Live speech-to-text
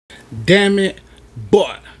Damn it,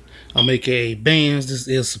 but I'm aka Bands. This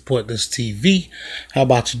is Support This TV. How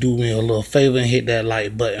about you do me a little favor and hit that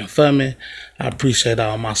like button for me? I appreciate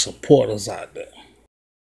all my supporters out there.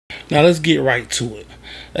 Now let's get right to it.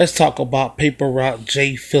 Let's talk about Paper Route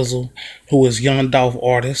Jayfizzle, who is Young Dolph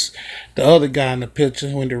artist. The other guy in the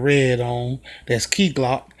picture with the red on, that's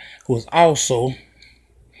KeyGlock, who is also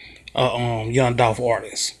a Young Dolph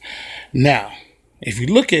artist. Now, if you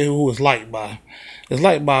look at who it's liked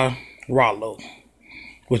by Rollo,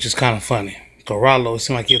 which is kind of funny. Because Rollo, it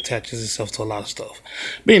seems like he attaches himself to a lot of stuff.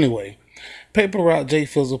 But anyway, Paper Route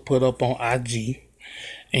Jayfizzle put up on IG,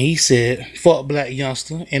 and he said, "Fuck Blac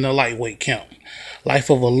Youngsta in a lightweight count. Life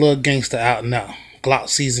of a little gangster out now. Glock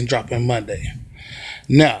season dropping Monday."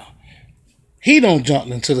 Now, he don't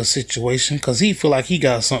jump into the situation because he feel like he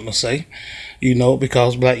got something to say,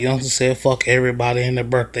 because Blac Youngsta said fuck everybody in their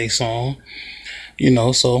birthday song.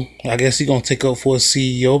 So I guess he gonna take up for a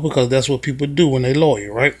CEO because that's what people do when they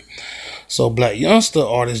lawyer, right? So Blac Youngsta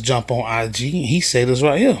artist jump on IG and he said this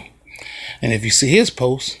right here. And if you see his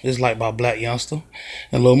post, it's like by Blac Youngsta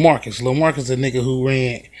and Lil Marcus. Lil Marcus is a nigga who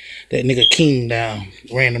ran that nigga King down,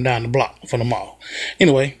 ran him down the block from the mall.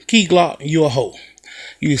 Anyway, KeyGlock, you a hoe.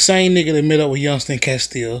 You the same nigga that met up with Youngsta and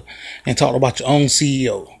Castile and talked about your own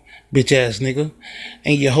CEO, bitch ass nigga.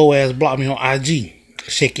 And your hoe ass blocked me on IG.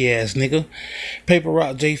 Shaky ass nigga. Paper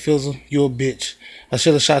Route Jayfizzle, you a bitch. I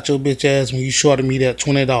should have shot your bitch ass when you shorted me that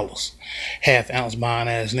 $20. Half ounce buying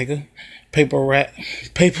ass nigga. Paper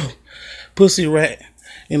Pussy Rat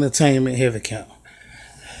Entertainment heavy count.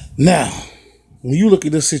 Now, when you look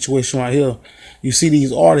at this situation right here, you see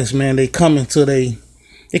these artists, man, they coming to the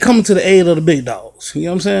aid of the big dogs. You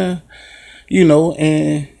know what I'm saying?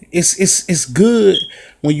 And it's good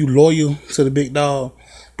when you loyal to the big dog.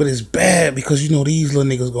 But it's bad because, these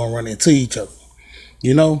little niggas gonna run into each other.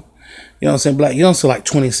 You know what I'm saying? Blac Youngsta like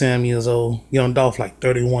 27 years old. Young Dolph like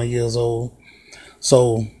 31 years old.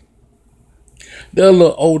 So they're a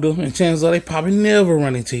little older, and chances are they probably never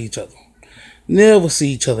run into each other. Never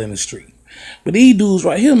see each other in the street. But these dudes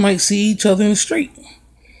right here might see each other in the street.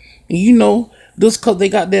 And just because they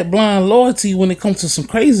got that blind loyalty when it comes to some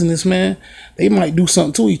craziness, man, they might do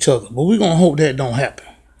something to each other. But we're gonna hope that don't happen.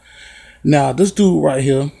 Now, this dude right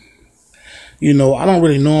here, I don't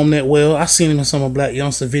really know him that well. I seen him in some of Blac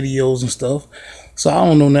Youngsta videos and stuff. So I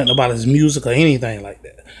don't know nothing about his music or anything like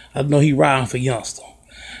that. I know he riding for Youngsta.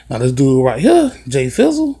 Now, this dude right here,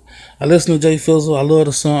 Jayfizzle, I listen to Jayfizzle. I love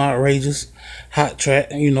the song Outrageous, Hot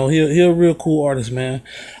Track. He a real cool artist, man.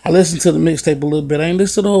 I listened to the mixtape a little bit. I ain't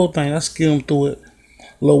listened to the whole thing. I skimmed through it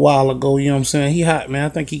a little while ago. You know what I'm saying? He hot, man. I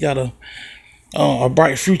think he got a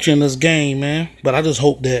bright future in this game, man. But I just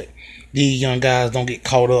hope that these young guys don't get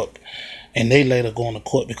caught up and they later go into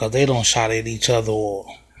court because they don't shot at each other or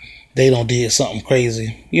they don't did something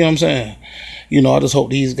crazy. You know what I'm saying? I just hope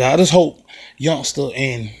these guys, I just hope Youngsta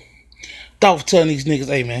and Dolph telling these niggas,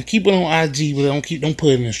 hey man, keep it on IG, but don't put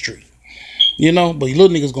it in the street. But little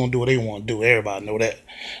niggas gonna do what they want to do. Everybody know that.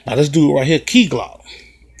 Now this dude right here, KeyGlock.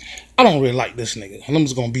 I don't really like this nigga. I'm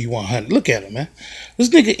just gonna be 100. Look at him, man. This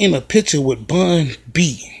nigga in a picture with Bun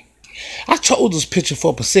B. I chose this picture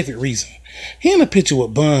for a specific reason. He in a picture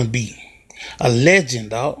with Bun B. A legend,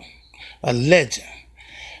 dog. A legend.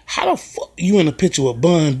 How the fuck you in a picture with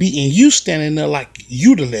Bun B and you standing there like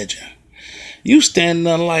you the legend? You standing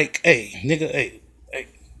there like, hey, nigga,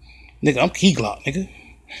 I'm KeyGlock, nigga.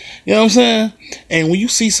 You know what I'm saying? And when you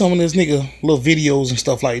see some of this nigga little videos and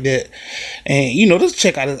stuff like that, and just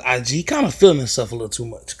check out his IG, kind of feeling himself a little too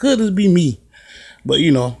much. Could this be me? But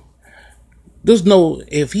just know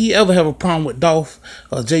if he ever have a problem with Dolph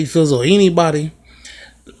or Jayfizzle or anybody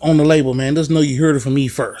on the label, man, just know you heard it from me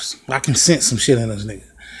first. I can sense some shit in this nigga.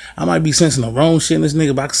 I might be sensing the wrong shit in this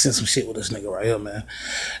nigga, but I can sense some shit with this nigga right here, man.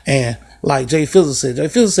 And like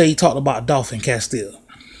Jayfizzle said he talked about Dolph and Castile.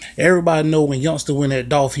 Everybody know when Youngsta went at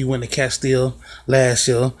Dolph, he went to Castile last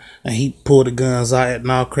year and he pulled the guns out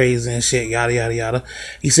and all crazy and shit, yada, yada, yada.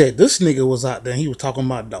 He said this nigga was out there and he was talking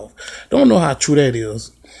about Dolph. Don't know how true that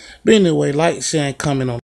is. But anyway, like, share, and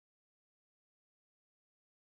comment on